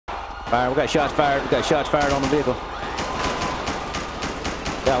Fire, we got shots fired. We got shots fired on the vehicle.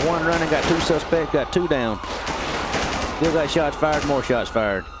 Got one running, got two suspects, got two down. Still got shots fired, more shots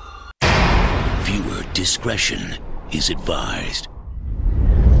fired. Viewer discretion is advised.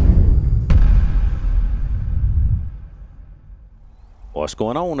 What's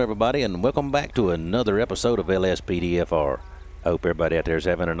going on, everybody, and welcome back to another episode of LSPDFR. I hope everybody out there is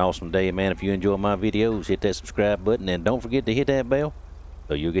having an awesome day, man. If you enjoy my videos, hit that subscribe button and don't forget to hit that bell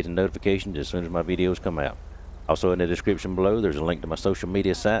so you'll get the notifications as soon as my videos come out. Also in the description below, there's a link to my social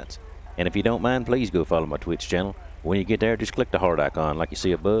media sites. And if you don't mind, please go follow my Twitch channel. When you get there, just click the heart icon like you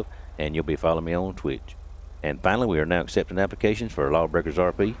see above, and you'll be following me on Twitch. And finally, we are now accepting applications for Lawbreakers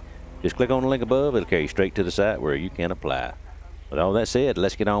RP. Just click on the link above, it'll carry you straight to the site where you can apply. With all that said,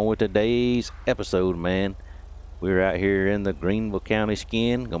 let's get on with today's episode, man. We're out here in the Greenville County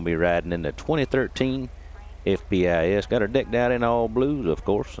skin, gonna be riding in the 2013 FBIS. Got her decked out in all blues, of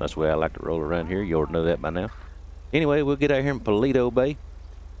course. That's the way I like to roll around here. You already know that by now. Anyway, we'll get out here in Paleto Bay,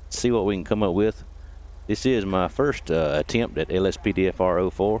 see what we can come up with. This is my first attempt at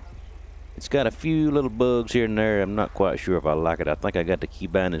LSPDFR 04. It's got a few little bugs here and there. I'm not quite sure if I like it. I think I got the key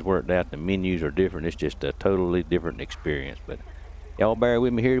bindings worked out. The menus are different. It's just a totally different experience. But y'all bear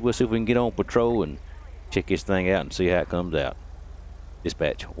with me here. We'll see if we can get on patrol and check this thing out and see how it comes out.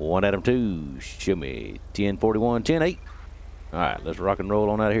 Dispatch 1 Adam 2, show me 1041, 10-8. Alright, let's rock and roll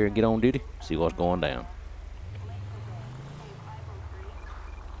on out here and get on duty. See what's going down.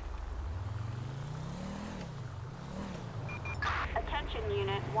 Attention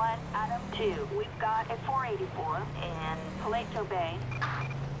Unit 1 Adam 2. We've got a 484 in Paleto Bay.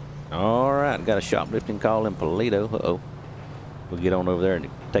 Alright, got a shoplifting call in Paleto. Uh-oh. We'll get on over there and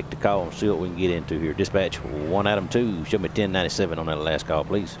take the call and see what we can get into here. Dispatch 1 Adam 2, show me 1097 on that last call,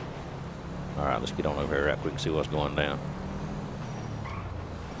 please. Alright, let's get on over here right quick and see what's going down.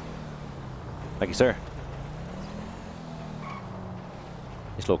 Thank you, sir.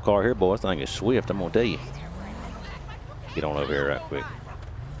 This little car here, boy, this thing is swift, I'm gonna tell you. Get on over here right quick.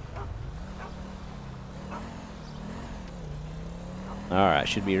 Alright,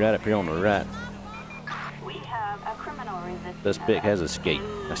 should be right up here on the right. We have a criminal resistance. Suspect has escaped.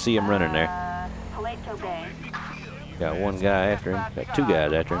 I see him running there. Paleto Bay. Got one guy after him. Got two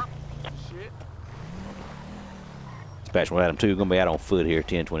guys after him. Dispatch 1 Adam 2, gonna be out on foot here,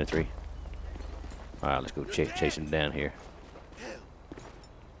 1023. Alright, let's go chase him down here.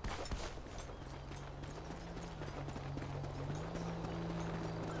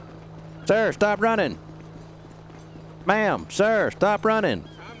 Sir, stop running. Ma'am, sir, stop running.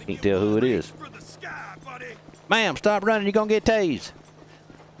 Can't tell who it is. Ma'am, stop running. You're going to get tased.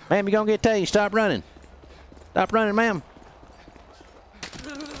 Ma'am, you're going to get tased. Stop running. Stop running, ma'am.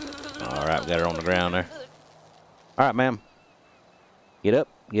 All right, we got her on the ground there. All right, ma'am. Get up,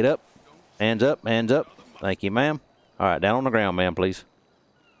 get up. Hands up, hands up. Thank you, ma'am. All right, down on the ground, ma'am, please.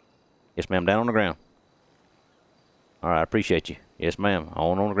 Yes, ma'am, down on the ground. All right, I appreciate you. Yes, ma'am,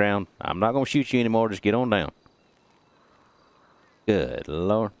 on the ground. I'm not going to shoot you anymore. Just get on down. Good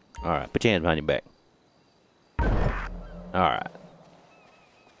Lord. All right, put your hands behind your back. All right.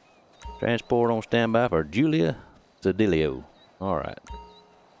 Transport on standby for Julia Sedilio. All right.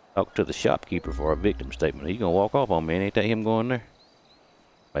 Talk to the shopkeeper for a victim statement. He's going to walk off on me. Ain't that him going there?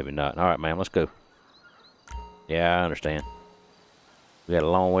 Maybe not. All right, ma'am, let's go. Yeah, I understand. We got a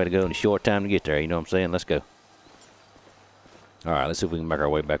long way to go and a short time to get there. You know what I'm saying? Let's go. All right, let's see if we can make our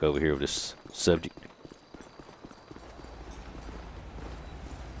way back over here with this subject.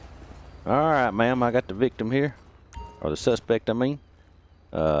 All right, ma'am, I got the victim here. Or the suspect, I mean.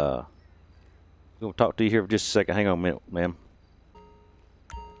 We'll talk to you here for just a second. Hang on a minute, ma'am.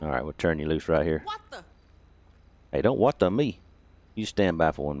 All right, we'll turn you loose right here. What the? Hey, don't what the me. You stand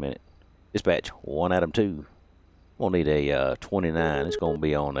by for 1 minute. Dispatch 1 Adam 2. We'll need a 29. It's going to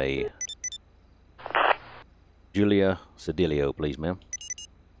be on a Julia Sedilio, please, ma'am.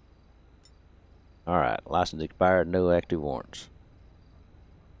 All right, license expired, no active warrants.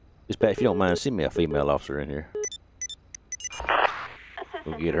 Dispatch, if you don't mind, send me a female officer in here.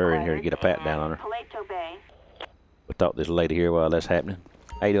 We'll get her in here to get a pat down on her. Paleto Bay. We'll talk to this lady here while that's happening.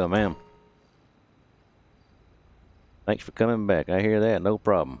 How you doing, ma'am? Thanks for coming back. I hear that. No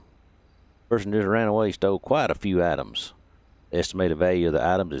problem. Person just ran away, stole quite a few items. The estimated value of the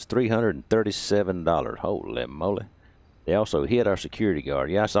items is $337. Holy moly. They also hit our security guard.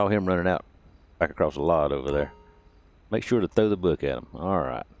 Yeah, I saw him running out back across the lot over there. Make sure to throw the book at him. All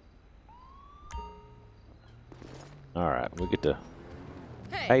right. All right, we'll get to...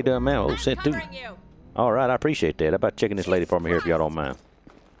 Hey, how you doing, ma'am? Oh, sent to... All right, I appreciate that. How about checking this lady for me here if y'all don't mind?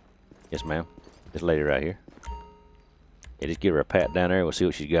 Yes, ma'am. This lady right here. Yeah, just give her a pat down there. We'll see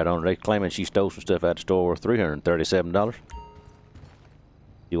what she's got on her. They claiming she stole some stuff out of the store worth $337.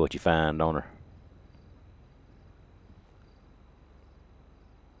 See what you find on her.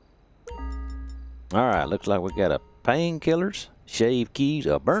 All right, looks like we got a painkillers, shave keys,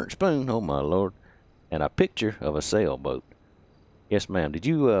 a burnt spoon, oh my lord, and a picture of a sailboat. Yes, ma'am. Did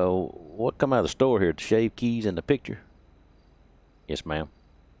you, what come out of the store here? The shave keys and the picture? Yes, ma'am.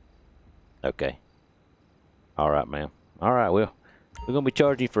 Okay. All right, ma'am. All right, well, we're going to be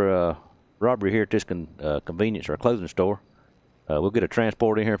charging you for robbery here at this convenience or clothing store. We'll get a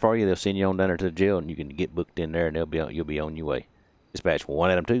transport in here for you. They'll send you on down there to the jail, and you can get booked in there, and you'll be on your way. Dispatch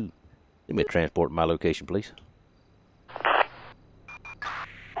 1 Adam 2. Give me a transport to my location, please.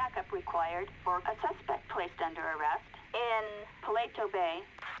 Backup required for a suspect placed under arrest in Paleto Bay.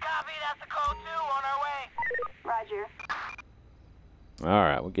 Copy, that's a code 2 on our way. Roger. All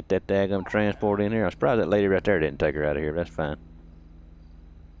right, we'll get that daggum transport in here. I'm surprised that lady right there didn't take her out of here. That's fine.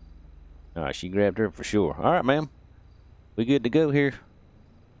 All right, she grabbed her for sure. All right, ma'am. We good to go here?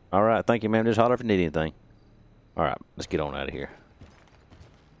 All right, thank you, ma'am. Just holler if you need anything. All right, let's get on out of here.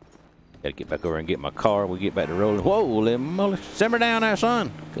 Gotta get back over and get my car. We'll get back to rolling. Whoa, little moly. Simmer down there,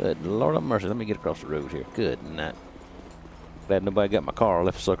 son. Good Lord of mercy. Let me get across the road here. Good night. Glad nobody got my car or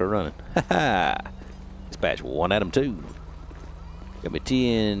left the sucker running. Ha ha. Dispatch 1 Adam 2. Got me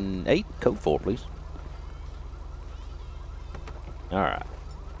 10-8. Code 4, please. All right.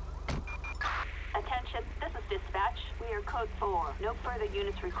 Attention, this is dispatch. We are code 4. No further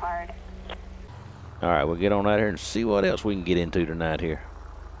units required. All right, we'll get on out here and see what else we can get into tonight here.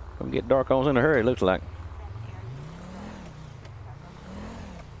 Gonna get dark on us in a hurry, looks like.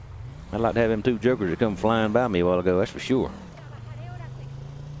 I'd like to have them 2 jokers that come flying by me a while ago, that's for sure.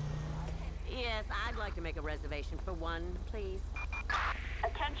 Yes, I'd like to make a reservation for 1, please.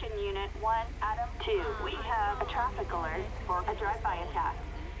 Attention unit 1 Adam 2. We have a traffic alert for a drive-by attack.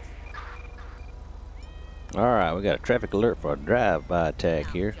 All right, we got a traffic alert for a drive-by attack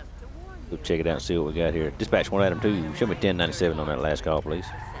here. Go check it out and see what we got here. Dispatch 1 Adam 2. Show me 1097 on that last call, please.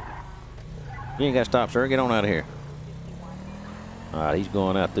 You ain't got to stop, sir. Get on out of here. All right, he's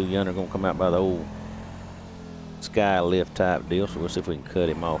going out through yonder. Going to come out by the old sky lift type deal. So we'll see if we can cut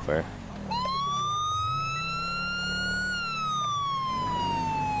him off there.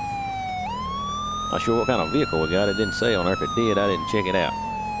 Not sure what kind of vehicle we got. It didn't say on there. If it did, I didn't check it out.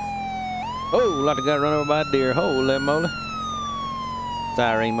 Oh, like I got run over by a deer. Holy moly.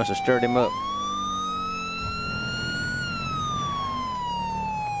 Siren must have stirred him up.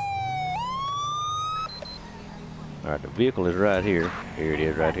 All right, the vehicle is right here. Here it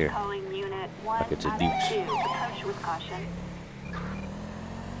is, right here. Calling unit 1 Like it's a Adam Dukes. 2. Approach with caution.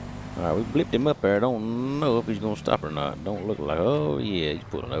 All right, we blipped him up there. I don't know if he's going to stop or not. Don't look like, oh, yeah, he's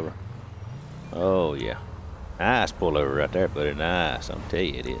pulling over. Oh, yeah. Nice pullover right there, buddy. Nice. I'm tell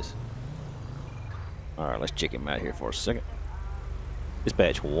you it is. All right, let's check him out here for a second.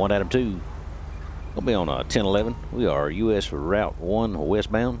 Dispatch 1 Adam 2. Gonna be on 1011. We are U.S. Route 1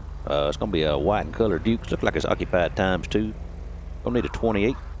 westbound. It's gonna be a white and color Dukes. Looks like it's occupied ×2. Gonna need a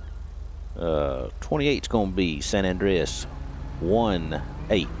 28. 28's gonna be San Andreas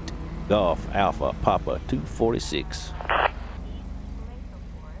 18 Golf Alpha Papa 246.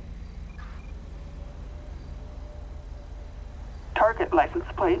 Target license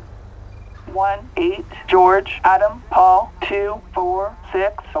plate 18 George Adam Paul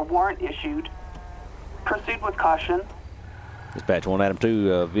 246. A warrant issued. Proceed with caution. Dispatch 1 Adam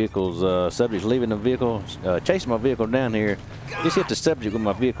 2. Vehicles. Subject's leaving the vehicle. Chasing my vehicle down here. Just hit the subject with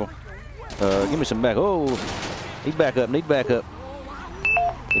my vehicle. Give me some back. Oh, need back up. Need back up.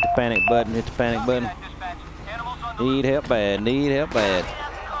 Hit the panic button. Hit the panic button. Need help bad. Need help bad.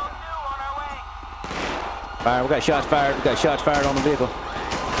 Fire. We got shots fired. We got shots fired on the vehicle.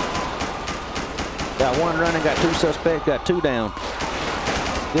 Got 1 running. Got 2 suspects. Got 2 down.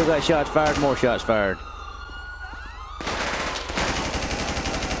 Still got shots fired. More shots fired.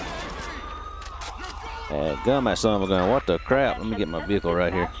 Gum, that son of a gun. What the crap? Let me get my vehicle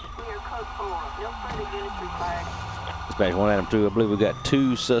right here. Dispatch 1 Adam 2. I believe we got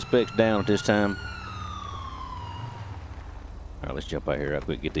 2 suspects down at this time. All right, let's jump out here real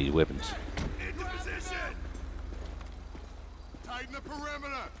quick. Get these weapons.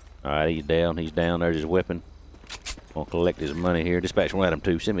 All right, he's down. He's down. There's his weapon. Gonna collect his money here. Dispatch 1 Adam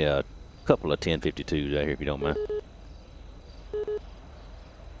 2. Send me a couple of 1052s out here if you don't mind.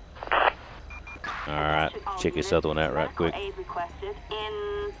 All right, check this other one out right quick.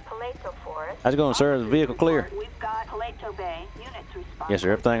 How's it going, sir? Is the vehicle clear? Yes,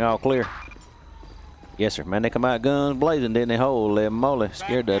 sir. Everything all clear. Yes, sir. Man, they come out guns blazing, didn't they? Holy moly.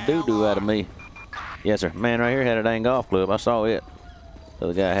 Scared the doo-doo out of me. Yes, sir. Man right here had a dang golf club. I saw it. The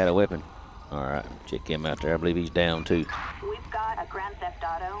other guy had a weapon. All right, check him out there. I believe he's down too. We've got a Grand Theft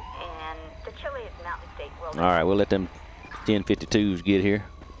Auto, and the Chilean Mountain State Wilderness. All right, we'll let them 1052s get here.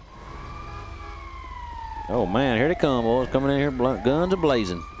 Oh man, here they come, boys. Coming in here, guns are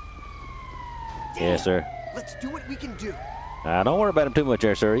blazing. Damn. Yes, sir. Let's do what we can do. Don't worry about him too much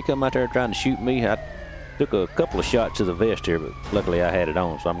there, sir. He come out there trying to shoot me. I took a couple of shots to the vest here, but luckily I had it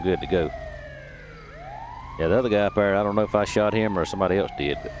on, so I'm good to go. Yeah, the other guy up there, I don't know if I shot him or somebody else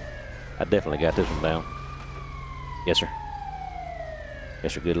did, but I definitely got this one down. Yes, sir.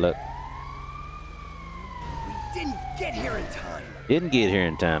 Yes, sir. Good luck. We didn't get here in time. Didn't get here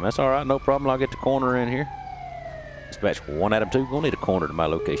in time. That's all right. No problem. I'll get the corner in here. Dispatch 1 Adam 2. We'll need a corner to my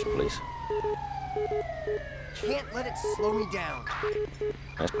location, please. Can't let it slow me down.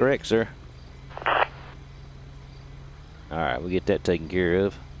 That's correct, sir. All right, we'll get that taken care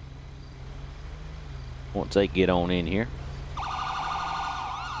of. Once they get on in here.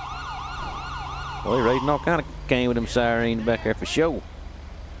 Well, they're raising all kind of cane with them sirens back there for show.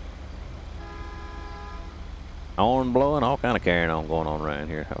 Horn blowing, all kind of carrying on going on around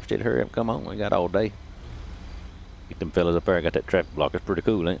here. I wish they'd hurry up, come on. We got all day. Get them fellas up there. Got that traffic block. It's pretty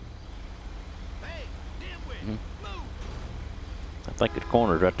cool, ain't it? I think the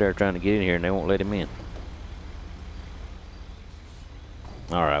corner's right there trying to get in here and they won't let him in.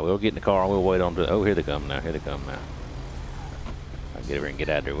 All right, we'll get in the car and we'll wait on to. Oh, here they come now. Here they come now. I'll get over and get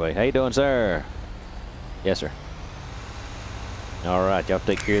out of their way. How you doing, sir? Yes, sir. All right, y'all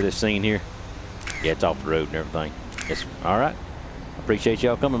take care of this scene here. Yeah, it's off the road and everything. Yes, sir. All right. I appreciate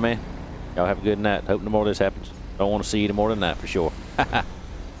y'all coming, man. Y'all have a good night. Hope no more of this happens. Don't want to see you tomorrow night for sure.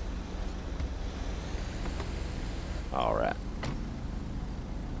 All right.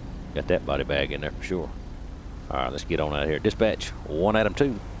 Got that body bag in there for sure. All right, let's get on out of here. Dispatch 1 Adam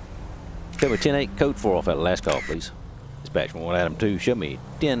 2. Show me 10-8 code 4 off that last call, please. Dispatch 1 Adam 2. Show me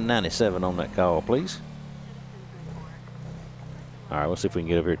 1097 on that call, please. All right, we'll see if we can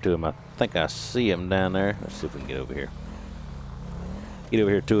get over here to him. I think I see him down there. Let's see if we can get over here. Get over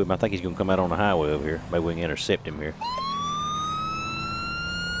here to him. I think he's going to come out on the highway over here. Maybe we can intercept him here.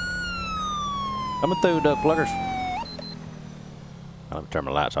 Coming through, duck pluggers. I'm going to turn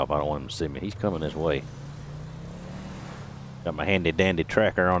my lights off. I don't want him to see me. He's coming this way. Got my handy dandy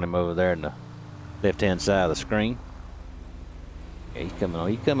tracker on him over there in the left-hand side of the screen. Yeah, he's coming on.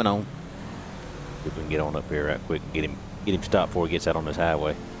 He's coming on. See if we can get on up here right quick and get him stopped before he gets out on this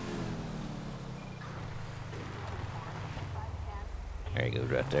highway. There he goes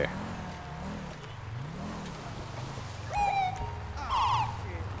right there.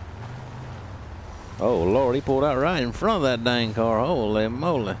 Oh Lord, he pulled out right in front of that dang car. Holy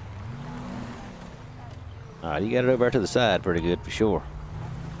moly. Alright, you got it over there to the side pretty good for sure.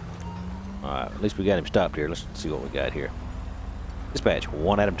 Alright, at least we got him stopped here. Let's see what we got here. Dispatch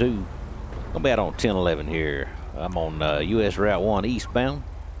 1 Adam 2. Gonna be out on 1011 here. I'm on US Route 1 eastbound.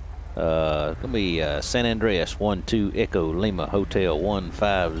 Gonna be San Andreas 12 Echo Lima Hotel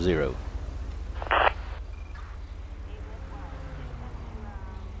 150.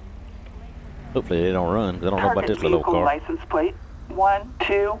 Hopefully they don't run, because I don't know about this little car. License plate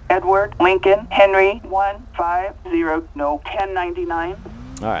 12 Edward Lincoln Henry 150. No 1099.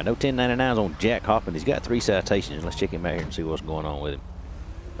 All right, no 1099s on Jack Hoffman. He's got 3 citations. Let's check him out here and see what's going on with him.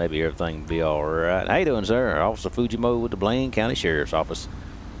 Maybe everything will be all right. How you doing, sir? Officer Fujimo with the Blaine County Sheriff's Office.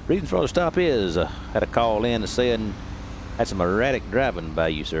 Reason for the stop is had a call in that said had some erratic driving by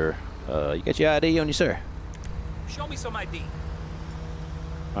you, sir. You got your ID on you, sir? Show me some ID.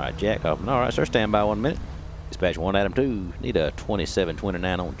 All right, Jack Hoffman. All right, sir, stand by 1 minute. Dispatch 1 Adam 2. Need a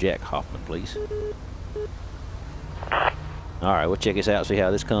 2729 on Jack Hoffman, please. All right, we'll check this out, see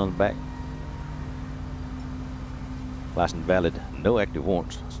how this comes back. License valid, no active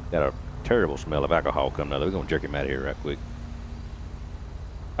warrants. Got a terrible smell of alcohol coming out of it. We're going to jerk him out of here right quick.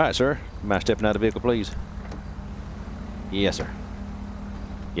 All right, sir. You mind stepping out of the vehicle, please? Yes, sir.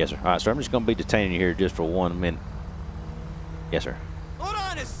 Yes, sir. All right, sir. I'm just going to be detaining you here just for 1 minute. Yes, sir. Hold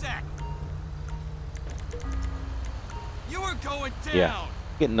on a sec. You were going down. Yeah.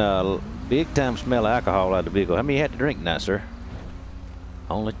 Getting a big time smell of alcohol out of the vehicle. How many you had to drink tonight, sir?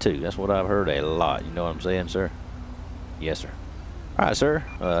 Only 2. That's what I've heard a lot. You know what I'm saying, sir? Yes, sir. All right, sir.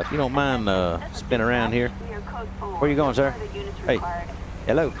 If you don't mind spinning around here. Where you going, sir? Hey.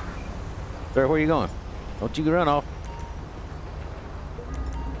 Hello. Sir, where you going? Don't you run off.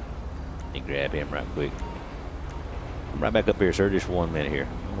 Let me grab him right quick. I'm right back up here, sir, just for 1 minute here.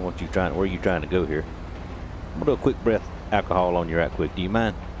 I don't know what you trying. Where are you trying to go here? I'm gonna do a quick breath alcohol on you right quick. Do you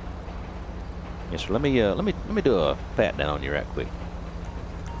mind? Yes, sir. Let me do a pat down on you right quick.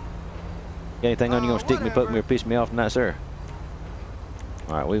 Got anything on you gonna stick me, poke me, or piss me off tonight, sir?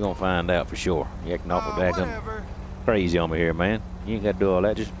 Alright, we're gonna find out for sure. You acting awful daggum Whatever. crazy on me here, man. You ain't gotta do all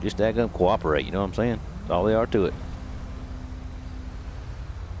that. Just daggum cooperate, you know what I'm saying? That's all they are to it.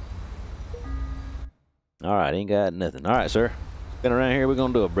 Alright, ain't got nothing. Alright, sir. Been around here, we're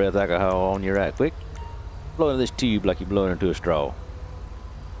gonna do a breath alcohol on you right quick. Blow into this tube like you're blowing into a straw.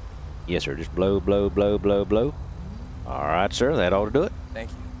 Yes, sir. Just blow, blow, blow, blow, blow. Alright, sir. That ought to do it.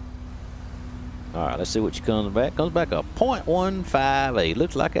 Thank you. Alright, let's see what you comes back. Comes back a .158.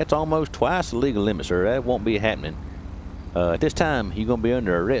 Looks like that's almost twice the legal limit, sir. That won't be happening. At this time, you're going to be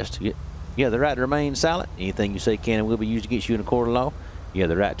under arrest. You have the right to remain silent. Anything you say can and will be used against you in a court of law. You have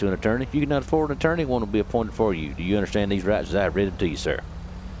the right to an attorney. If you cannot afford an attorney, one will be appointed for you. Do you understand these rights as I've read them to you, sir?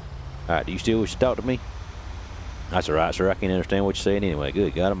 Alright, do you still wish to talk to me? That's alright, sir. I can't understand what you're saying anyway.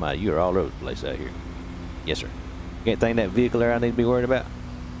 Good God Almighty, you're all over the place out here. Yes, sir. Anything in that vehicle there I need to be worried about?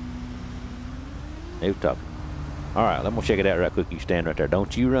 No talking. Alright, let me check it out right quick. You stand right there.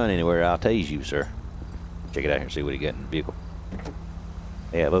 Don't you run anywhere. I'll tase you, sir. Check it out here and see what he got in the vehicle.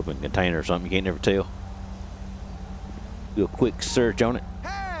 They have open container or something. You can't never tell. Do a quick search on it.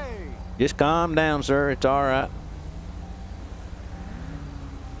 Hey! Just calm down, sir. It's alright.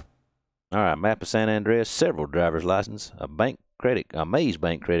 Alright, map of San Andreas, several driver's license, a Maze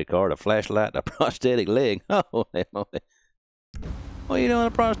Bank credit card, a flashlight, a prosthetic leg. Oh, what are you doing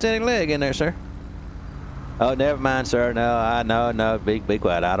with a prosthetic leg in there, sir? Oh, never mind, sir. No, be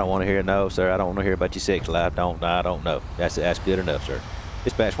quiet. I don't want to hear. No, sir. I don't want to hear about your sex life. I don't know. That's good enough, sir.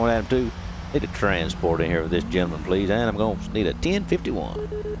 Dispatch 1 Adam 2. Need a transport in here with this gentleman, please. And I'm going to need a 1051.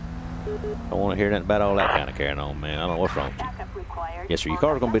 Don't want to hear nothing about all that kind of carrying on, man. I don't know what's wrong with you. Backup required. Yes, sir. Your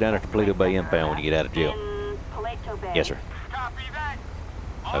car's going to be down at the Toledo Bay impound when you get out of jail. In Paleto Bay. Yes, sir. Copy that.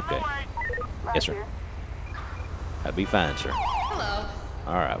 On Okay. the way. Yes, sir. Roger. That'd be fine, sir. Hello.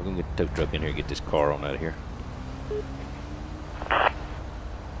 All right, we're going to get the tow truck in here and get this car on out of here.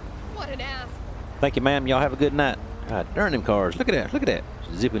 What an ass. Thank you, ma'am. Y'all have a good night. God darn them cars. Look at that. Look at that.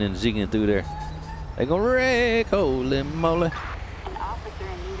 Zipping and zigging through there. They gonna wreck. Holy moly. An officer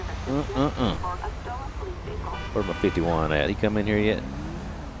in need of assistance for a stolen police vehicle. Where's my 51 at? He come in here yet?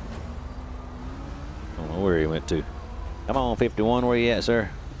 I don't know where he went to. Come on, 51. Where you at, sir?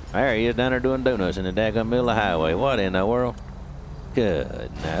 There he is down there doing donuts in the daggone middle of the highway. What in the world?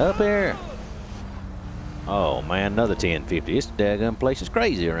 Good. Now, up here. Oh, man, another 1050. This daggone place is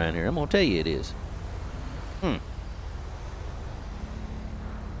crazy around here. I'm gonna tell you it is.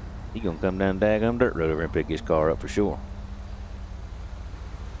 He gonna come down the daggum dirt road over and pick his car up for sure.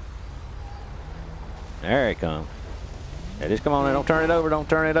 There he comes. Now just come on in. Don't turn it over. Don't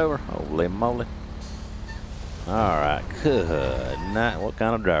turn it over. Holy moly. Alright, good night. What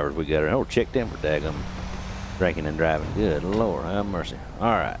kind of drivers we got here? Oh, check them for daggum drinking and driving. Good Lord, have mercy.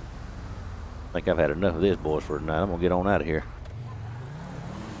 Alright. I think I've had enough of this, boys, for tonight. I'm gonna get on out of here.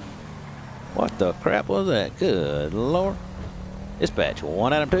 What the crap was that? Good Lord. Dispatch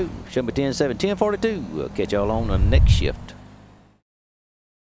 1 Adam 2. Show me 10-7, 10-42. We'll catch y'all on the next shift.